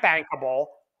I am bankable,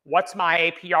 what's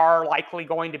my APR likely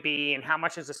going to be, and how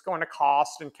much is this going to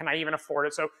cost, and can I even afford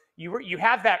it? So you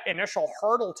have that initial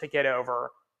hurdle to get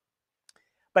over.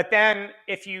 But then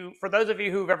for those of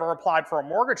you who've ever applied for a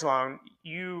mortgage loan,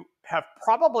 you have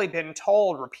probably been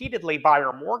told repeatedly by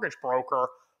your mortgage broker,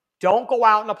 don't go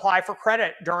out and apply for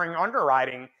credit during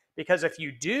underwriting, because if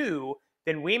you do,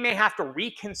 then we may have to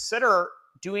reconsider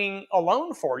doing a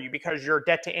loan for you because your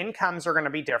debt to incomes are going to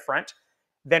be different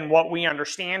than what we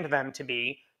understand them to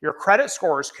be. Your credit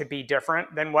scores could be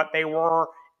different than what they were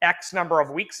X number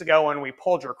of weeks ago when we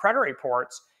pulled your credit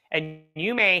reports. And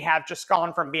you may have just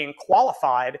gone from being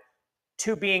qualified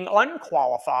to being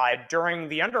unqualified during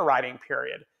the underwriting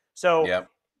period. So,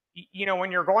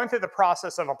 when you're going through the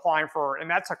process of applying for, and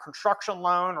that's a construction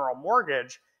loan or a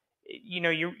mortgage,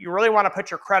 you really want to put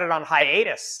your credit on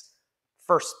hiatus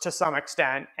first to some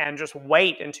extent and just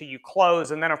wait until you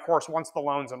close. And then, of course, once the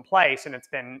loan's in place and it's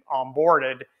been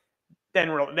onboarded,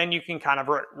 then you can kind of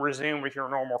resume with your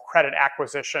normal credit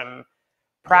acquisition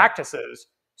practices.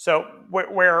 So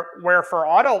where for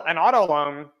an auto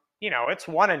loan, it's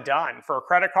one and done. For a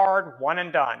credit card, one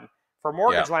and done. For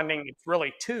mortgage lending, it's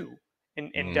really two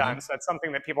and done. So that's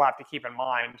something that people have to keep in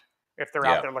mind if they're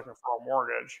out there looking for a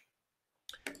mortgage.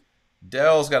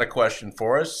 Dell's got a question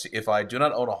for us. If I do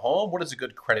not own a home, what is a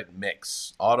good credit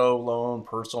mix? Auto loan,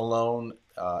 personal loan,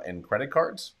 and credit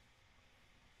cards?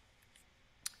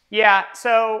 Yeah,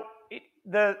 so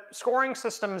the scoring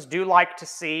systems do like to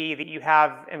see that you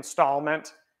have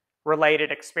installment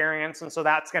related experience. And so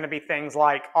that's going to be things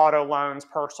like auto loans,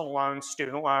 personal loans,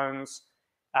 student loans,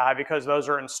 because those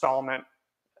are installment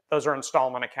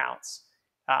accounts.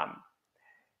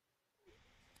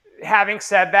 Having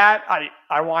said that,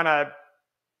 I want to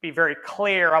be very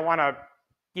clear. I want to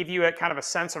give you a kind of a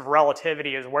sense of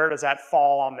relativity as where does that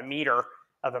fall on the meter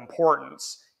of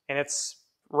importance. And it's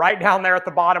right down there at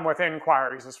the bottom with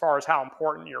inquiries as far as how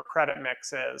important your credit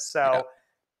mix is. So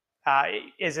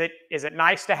is it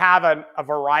nice to have a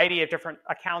variety of different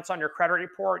accounts on your credit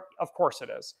report? Of course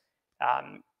it is.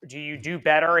 Do you do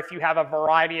better if you have a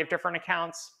variety of different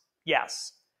accounts?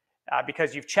 Yes.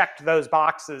 Because you've checked those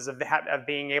boxes of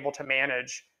being able to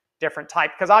manage different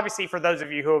type. Because obviously for those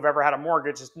of you who have ever had a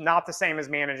mortgage, it's not the same as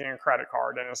managing a credit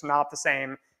card, and it's not the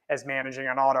same as managing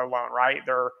an auto loan, right?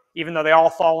 Even though they all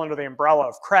fall under the umbrella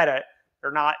of credit,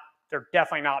 they're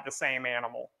definitely not the same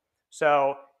animal.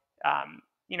 So,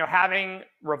 having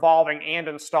revolving and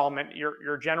installment,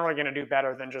 you're generally going to do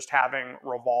better than just having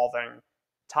revolving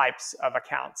types of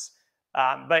accounts.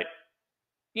 But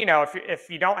if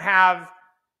you don't have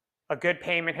a good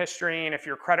payment history, and if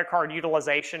your credit card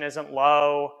utilization isn't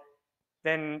low,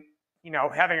 then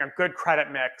having a good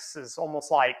credit mix is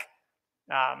almost like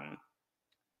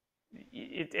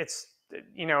it's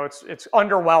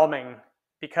underwhelming,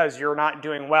 because you're not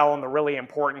doing well in the really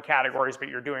important categories, but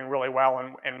you're doing really well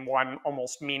in one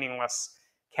almost meaningless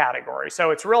category.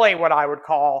 So it's really what I would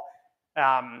call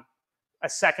a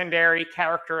secondary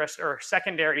characteristic or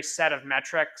secondary set of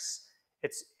metrics.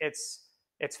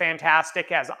 It's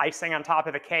fantastic as icing on top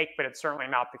of the cake, but it's certainly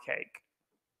not the cake.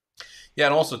 Yeah,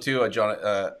 and also too, John,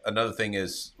 another thing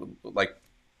is, like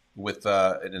with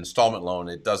an installment loan,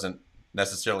 it doesn't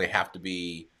necessarily have to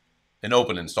be an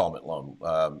open installment loan.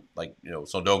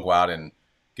 So don't go out and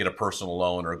get a personal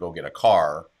loan or go get a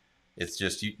car. It's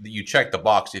just you check the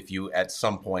box if you at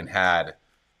some point had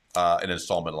an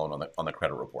installment loan on the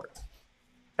credit report.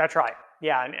 That's right.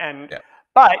 Yeah,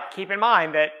 but keep in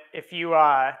mind that if you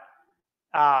had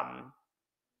an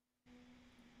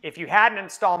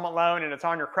installment loan and it's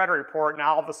on your credit report, and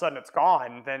all of a sudden it's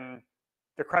gone, then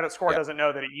the credit score doesn't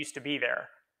know that it used to be there.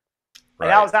 Right.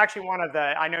 And that was actually one of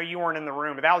I know you weren't in the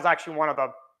room, but that was actually one of the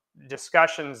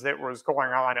discussions that was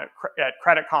going on at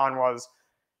CreditCon was,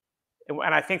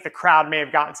 and I think the crowd may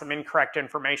have gotten some incorrect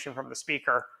information from the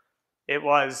speaker. It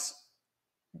was,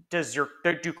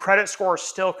 do credit scores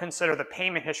still consider the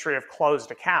payment history of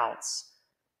closed accounts?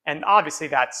 And obviously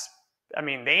that's I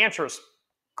mean, the answer is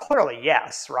clearly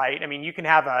yes, right? I mean, you can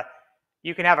have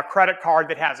a credit card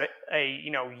that has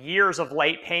years of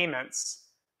late payments,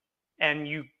 and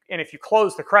if you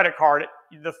close the credit card,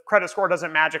 the credit score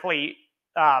doesn't magically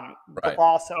Right.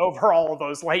 gloss over all of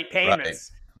those late Right.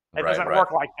 payments. It Right. doesn't Right.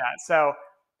 work like that. So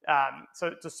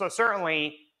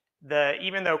certainly,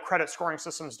 even though credit scoring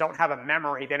systems don't have a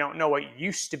memory, they don't know what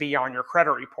used to be on your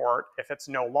credit report. If it's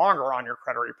no longer on your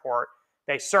credit report,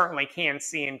 they certainly can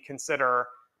see and consider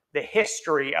the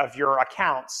history of your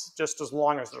accounts just as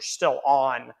long as they're still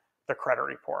on the credit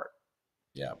report.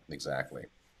 Yeah, exactly.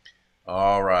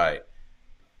 All right.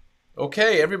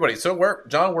 Okay, everybody. So we're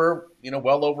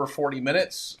well over 40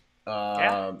 minutes.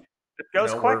 Yeah, Um, it you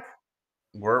goes know, quick.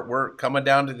 we're coming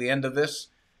down to the end of this.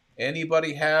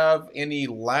 Anybody have any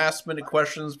last minute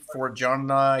questions before John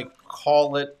and I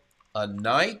call it a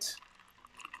night?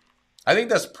 I think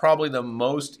that's probably the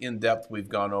most in depth we've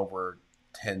gone over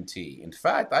 10T. In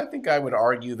fact, I think I would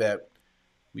argue that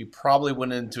we probably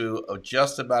went into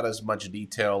just about as much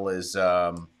detail as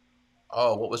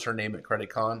what was her name at Credit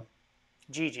Con?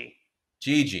 Gigi.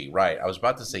 Gigi, right. I was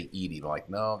about to say Edie, but like,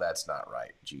 no, that's not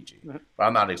right. Gigi. Mhm. But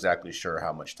I'm not exactly sure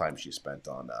how much time she spent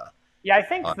Yeah, I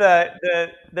think on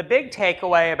the big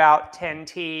takeaway about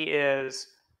 10T is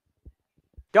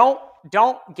don't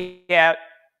get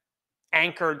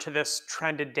anchored to this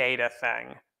trended data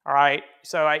thing. All right.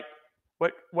 So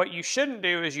what you shouldn't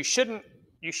do is you shouldn't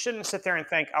sit there and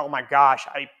think, oh my gosh,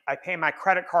 I pay my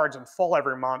credit cards in full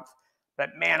every month,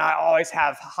 but man, I always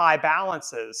have high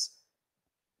balances.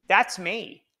 That's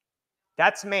me.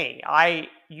 That's me. I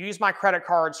use my credit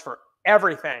cards for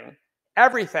everything,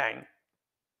 everything.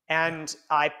 But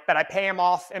I pay them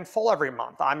off in full every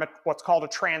month. I'm what's called a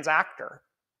transactor.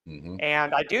 hmm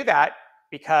And I do that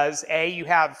because you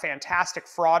have fantastic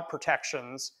fraud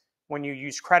protections when you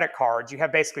use credit cards. You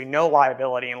have basically no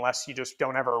liability unless you just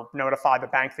don't ever notify the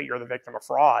bank that you're the victim of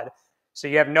fraud. So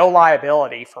you have no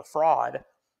liability for fraud.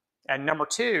 And number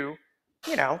two,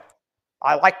 you know,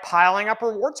 I like piling up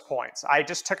rewards points. I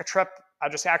just took a trip. I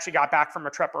just actually got back from a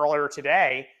trip earlier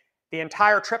today. The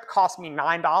entire trip cost me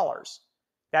 $9.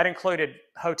 That included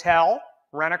hotel,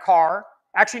 rent a car.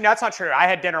 Actually, no, that's not true. I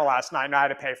had dinner last night and I had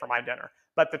to pay for my dinner.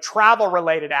 But the travel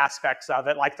related aspects of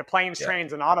it, like the planes, Yeah.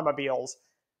 trains, and automobiles,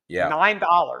 Yeah.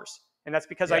 $9. And that's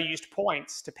because I Yeah. used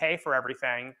points to pay for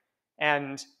everything.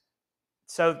 And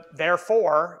so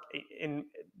therefore,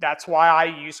 that's why I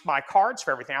use my cards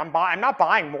for everything. I'm not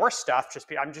buying more stuff.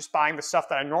 I'm just buying the stuff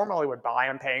that I normally would buy.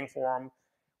 I'm paying for them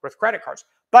with credit cards.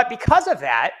 But because of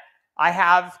that, I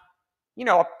have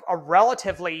a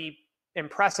relatively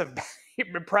impressive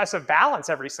impressive balance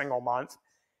every single month,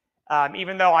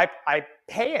 even though I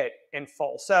pay it in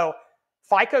full. So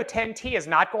FICO 10T is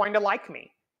not going to like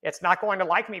me. It's not going to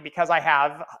like me because I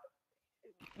have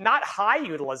not high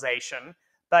utilization,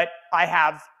 but I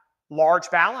have large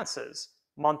balances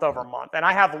month over month. And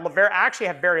I actually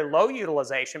have very low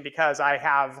utilization because I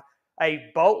have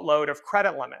a boatload of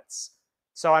credit limits.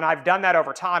 So, and I've done that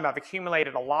over time. I've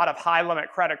accumulated a lot of high limit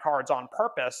credit cards on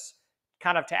purpose,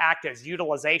 kind of to act as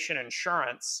utilization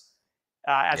insurance,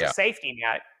 as a Yeah. safety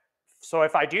net. So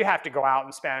if I do have to go out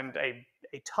and spend a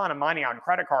ton of money on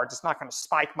credit cards, it's not going to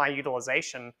spike my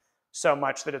utilization so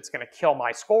much that it's going to kill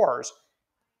my scores.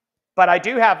 But I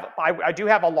do have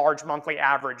a large monthly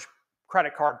average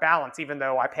credit card balance, even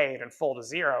though I pay it in full to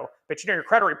zero. But your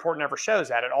credit report never shows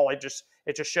that.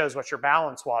 It just shows what your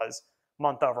balance was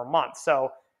month over month.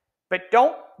 So, but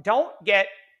don't get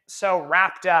so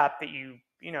wrapped up that you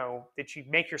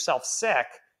make yourself sick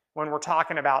when we're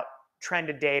talking about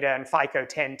trended data and FICO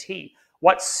 10T.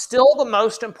 What's still the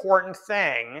most important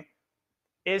thing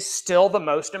is still the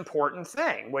most important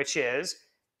thing, which is,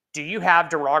 do you have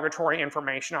derogatory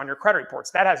information on your credit reports?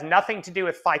 That has nothing to do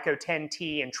with FICO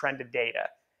 10T and trended data.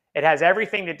 It has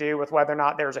everything to do with whether or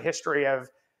not there's a history of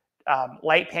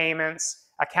late payments,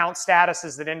 account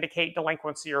statuses that indicate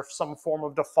delinquency or some form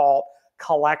of default,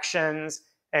 collections,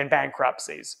 and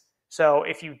bankruptcies. So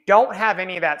if you don't have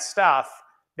any of that stuff,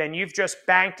 then you've just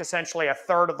banked essentially a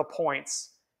third of the points,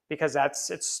 because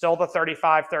it's still the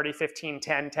 35, 30, 15,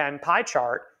 10, 10 pie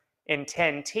chart in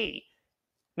 10T.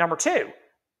 Number two,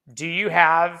 do you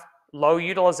have low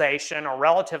utilization or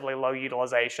relatively low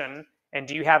utilization? And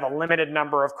do you have a limited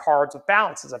number of cards with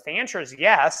balances? If the answer is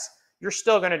yes, you're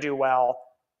still going to do well.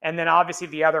 And then obviously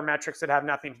the other metrics that have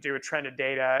nothing to do with trended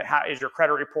data, is your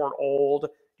credit report old? Do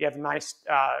you have a nice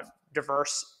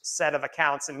diverse set of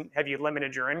accounts, and have you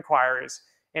limited your inquiries?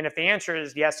 And if the answer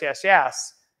is yes, yes,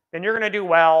 yes, then you're going to do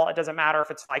well. It doesn't matter if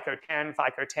it's FICO 10,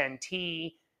 FICO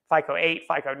 10T, FICO 8,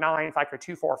 FICO 9, FICO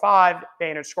 245,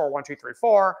 Vantage score 1, 2, 3,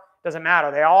 4. Doesn't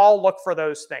matter. They all look for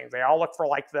those things. They all look for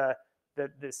like the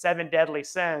 7 deadly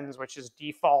sins, which is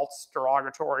defaults,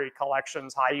 derogatory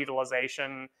collections, high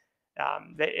utilization.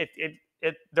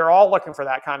 They're all looking for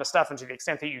that kind of stuff. And to the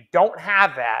extent that you don't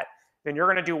have that, then you're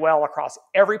going to do well across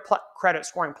every credit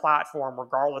scoring platform,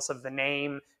 regardless of the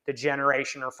name, the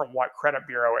generation, or from what credit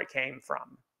bureau it came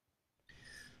from.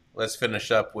 Let's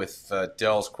finish up with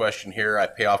Dell's question here. I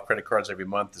pay off credit cards every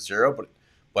month to zero,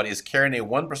 but is carrying a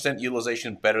 1%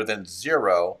 utilization better than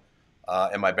zero?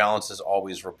 And my balance is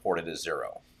always reported as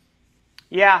zero.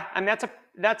 Yeah, and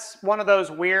that's one of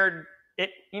those weird. It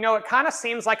kind of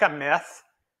seems like a myth.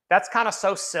 That's kind of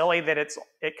so silly that it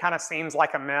kind of seems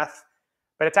like a myth,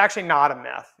 but it's actually not a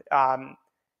myth.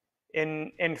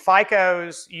 In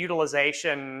FICO's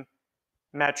utilization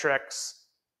metrics,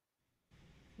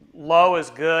 low is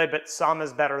good, but some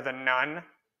is better than none.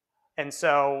 And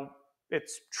so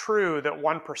it's true that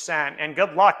 1%, and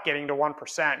good luck getting to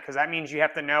 1%, because that means you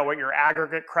have to know what your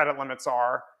aggregate credit limits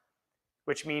are,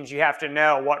 which means you have to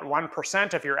know what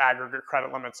 1% of your aggregate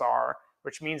credit limits are,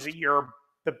 which means that you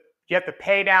have to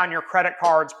pay down your credit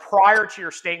cards prior to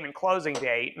your statement closing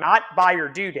date, not by your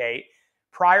due date,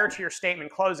 prior to your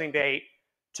statement closing date,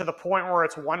 to the point where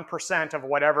it's 1% of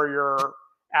whatever your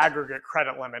aggregate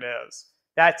credit limit is.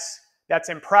 That's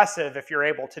impressive if you're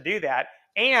able to do that.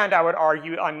 And I would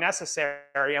argue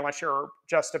unnecessary unless you're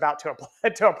just about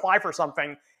to apply for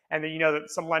something, and then you know that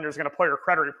some lender is going to pull your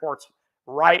credit reports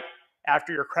right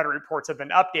after your credit reports have been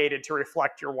updated to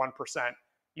reflect your 1%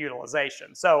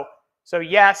 utilization. So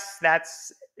yes,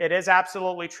 it is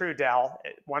absolutely true, Dell.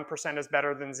 1% is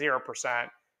better than 0%,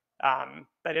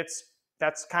 but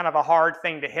that's kind of a hard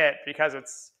thing to hit because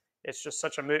it's just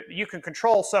such a you can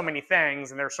control so many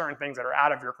things, and there are certain things that are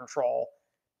out of your control.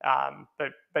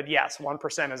 But yes,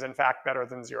 1% is in fact better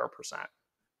than 0%.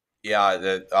 Yeah,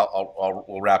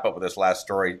 we'll wrap up with this last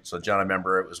story. So, John, I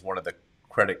remember it was one of the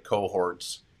credit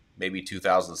cohorts, maybe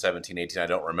 2017, 18, I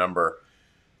don't remember,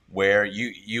 where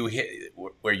you hit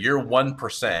where you're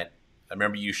 1%. I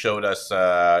remember you showed us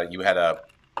you had a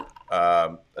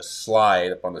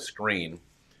slide up on the screen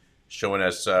showing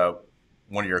us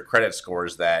one of your credit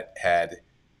scores that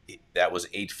was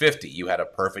 850. You had a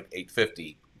perfect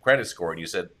 850 credit score, and you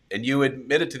said, and you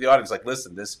admitted to the audience, like,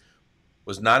 listen, this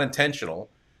was not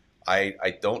intentional. I'm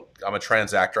a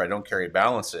transactor. I don't carry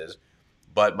balances,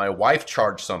 but my wife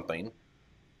charged something,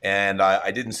 and I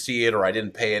didn't see it, or I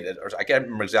didn't pay it, or I can't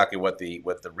remember exactly what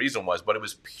the reason was, but it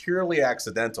was purely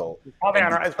accidental. It's probably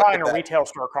on a retail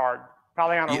store card.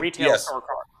 Probably on a retail store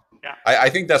card. Yeah. I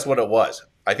think that's what it was.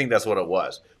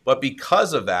 But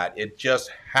because of that, it just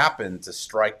happened to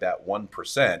strike that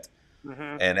 1%.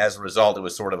 Mm-hmm. And as a result, it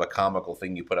was sort of a comical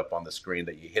thing you put up on the screen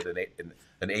that you hit an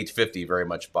 850 very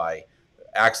much by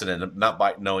accident, not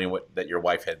by knowing that your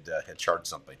wife had charged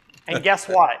something. And guess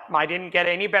what? I didn't get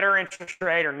any better interest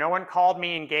rate, or no one called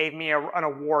me and gave me an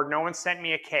award. No one sent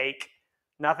me a cake.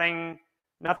 Nothing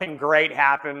great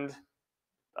happened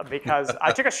because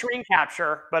I took a screen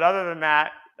capture. But other than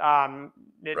that,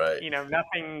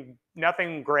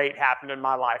 nothing great happened in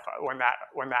my life when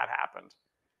that happened.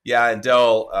 Yeah, and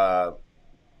Dell,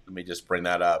 let me just bring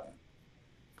that up.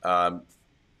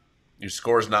 Your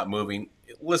score's not moving.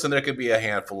 Listen, there could be a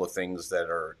handful of things that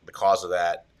are the cause of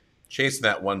that. Chasing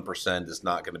that 1% is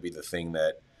not going to be the thing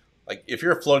that, like, if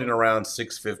you're floating around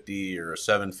 650 or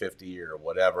 750 or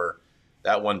whatever,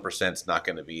 that 1% is not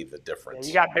going to be the difference. Yeah,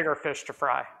 you got bigger fish to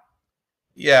fry.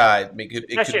 Yeah,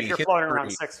 especially if you're floating around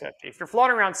 650. If you're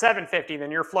floating around 750, then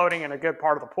you're floating in a good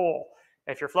part of the pool.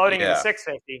 If you're floating in the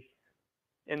 650,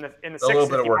 in the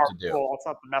 650 part of the pool, it's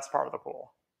not the best part of the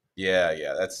pool. Yeah,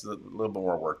 that's a little bit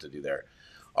more work to do there.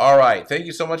 All right, thank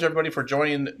you so much, everybody, for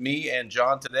joining me and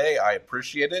John today. I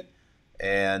appreciate it,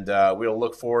 and we'll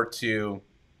look forward to.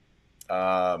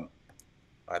 I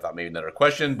thought maybe another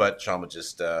question, but Sean was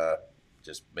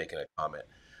just making a comment.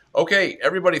 Okay,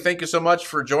 everybody, thank you so much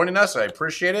for joining us. I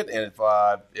appreciate it. And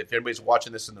if anybody's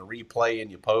watching this in the replay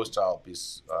and you post, I'll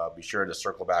be sure to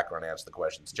circle back around and answer the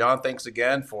questions. John, thanks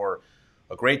again for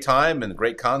a great time and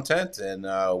great content, and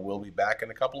we'll be back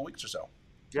in a couple of weeks or so.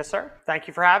 Yes, sir. Thank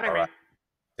you for having me.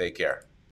 Take care.